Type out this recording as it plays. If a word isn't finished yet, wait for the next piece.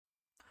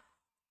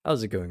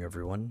How's it going,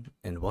 everyone,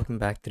 and welcome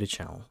back to the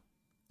channel.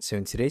 So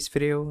in today's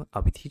video,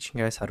 I'll be teaching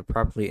you guys how to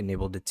properly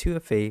enable the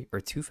 2FA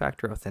or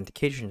two-factor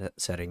authentication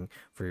setting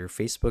for your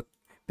Facebook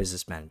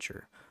Business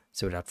Manager.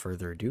 So without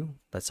further ado,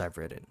 let's dive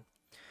right in.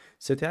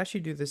 So to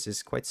actually do this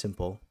is quite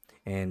simple,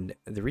 and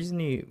the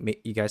reason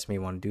you guys may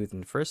want to do it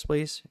in the first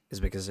place is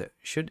because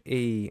should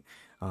an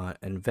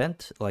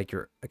event like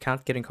your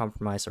account getting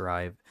compromised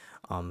arrive,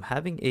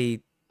 having a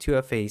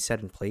 2FA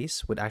set in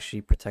place would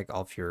actually protect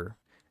all of your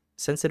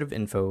sensitive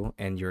info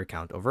and your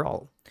account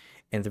overall.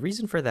 And the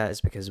reason for that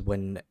is because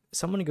when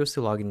someone goes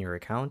to log in your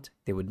account,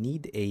 they would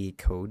need a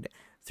code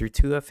through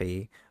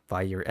 2FA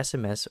via your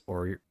SMS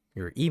or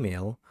your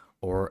email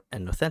or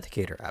an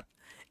authenticator app.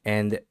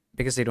 And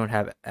because they don't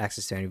have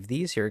access to any of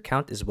these, your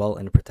account is well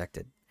and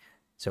protected.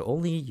 So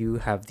only you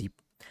have the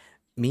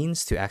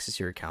means to access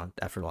your account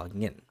after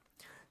logging in.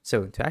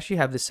 So to actually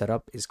have this set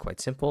up is quite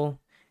simple.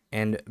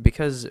 And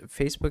because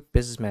Facebook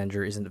Business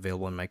Manager isn't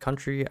available in my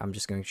country, I'm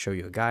just going to show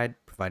you a guide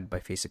provided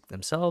by Facebook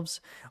themselves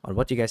on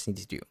what you guys need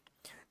to do.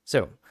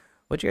 So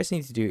what you guys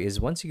need to do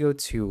is once you go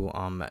to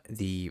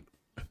the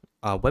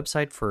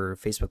website for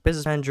Facebook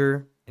Business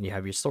Manager and you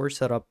have your storage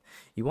set up,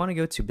 you want to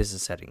go to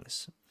Business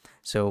Settings.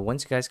 So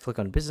once you guys click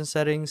on Business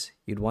Settings,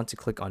 you'd want to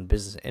click on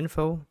Business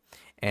Info,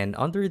 and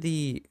under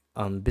the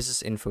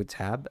Business Info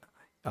tab,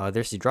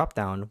 there's the drop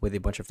down with a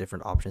bunch of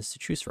different options to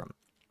choose from.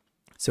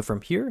 So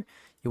from here,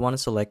 you want to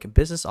select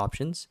business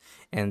options,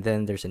 and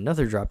then there's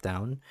another drop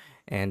down,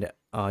 and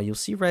you'll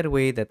see right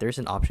away that there's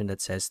an option that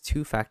says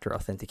two-factor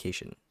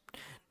authentication.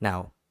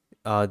 Now,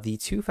 the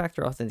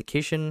two-factor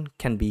authentication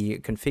can be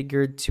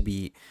configured to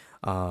be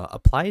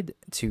applied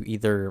to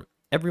either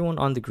everyone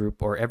on the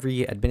group or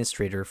every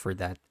administrator for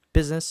that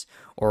business,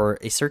 or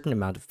a certain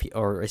amount of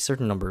or a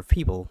certain number of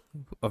people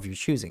of your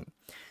choosing.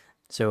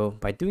 So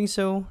by doing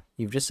so,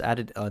 you've just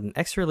added an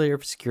extra layer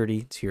of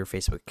security to your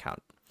Facebook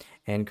account.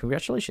 And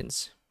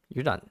congratulations,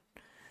 you're done.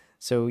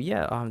 So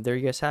yeah, there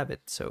you guys have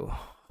it. So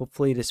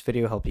hopefully this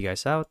video helped you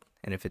guys out,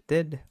 and if it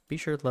did, be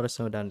sure to let us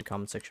know down in the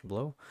comment section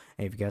below.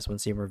 And if you guys want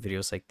to see more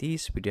videos like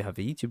these, we do have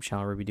a YouTube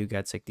channel where we do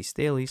guides like these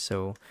daily.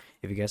 So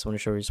if you guys want to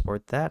show your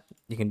support that,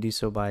 you can do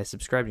so by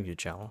subscribing to the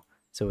channel.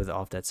 So with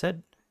all of that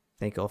said,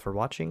 thank you all for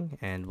watching,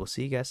 and we'll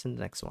see you guys in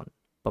the next one.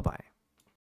 Bye bye.